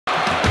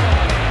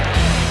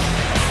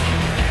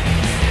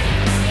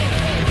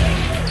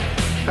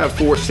have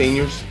 4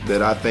 seniors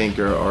that I think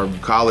are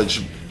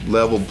college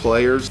level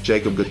players.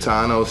 Jacob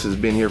Gatanos has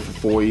been here for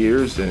 4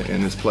 years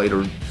and has played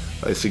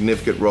a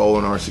significant role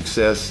in our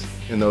success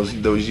in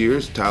those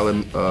years.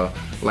 Tyler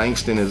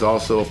Langston is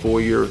also a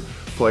 4-year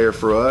player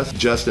for us.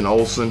 Justin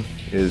Olson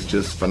is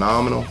just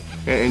phenomenal.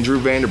 And Drew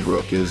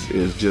Vanderbrook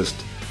is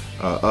just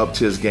upped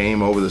his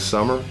game over the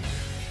summer.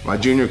 My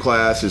junior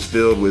class is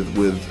filled with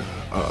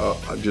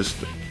just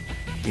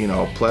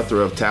a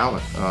plethora of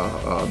talent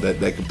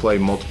that can play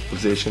multiple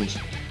positions.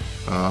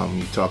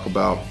 You talk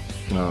about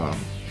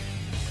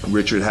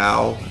Richard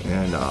Howell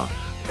and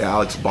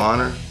Alex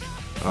Bonner,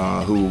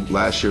 who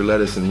last year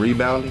led us in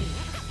rebounding,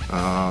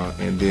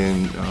 and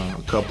then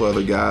a couple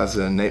other guys,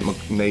 Nate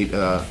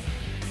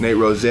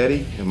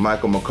Rossetti and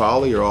Michael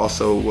McCauley are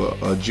also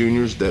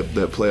juniors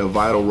that play a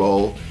vital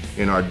role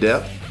in our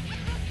depth.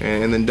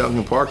 And then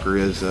Duncan Parker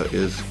is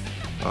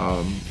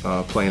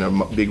playing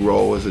a big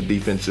role as a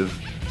defensive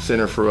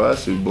center for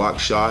us, who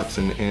blocks shots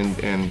and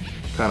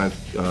kind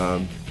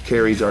of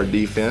carries our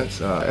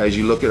defense. As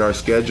you look at our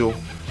schedule,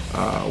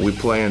 we're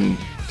playing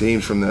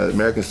teams from the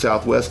American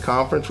Southwest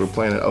Conference. We're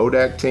playing an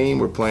ODAC team.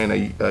 We're playing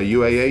a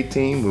UAA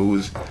team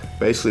who's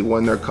basically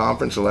won their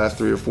conference the last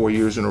 3 or 4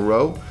 years in a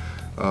row.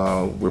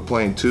 We're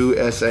playing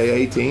 2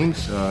 SAA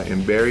teams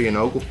in Berry and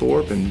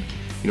Oglethorpe, and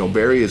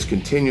Berry is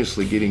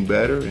continuously getting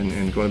better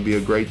and going to be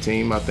a great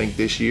team, I think,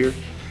 this year.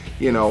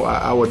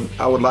 I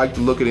would like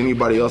to look at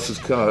anybody else's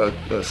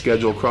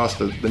schedule across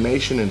the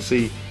nation and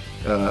see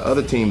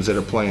other teams that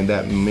are playing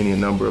that many a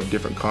number of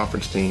different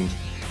conference teams.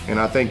 And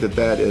I think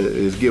that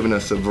is giving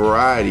us a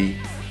variety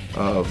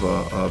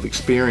of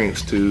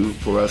experience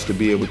for us to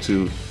be able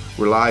to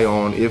rely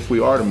on if we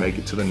are to make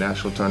it to the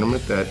national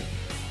tournament.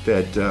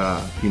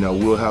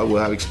 We'll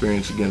have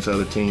experience against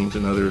other teams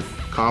and other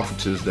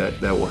conferences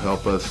that will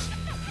help us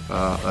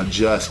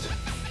adjust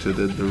to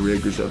the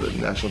rigors of the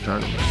national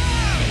tournament.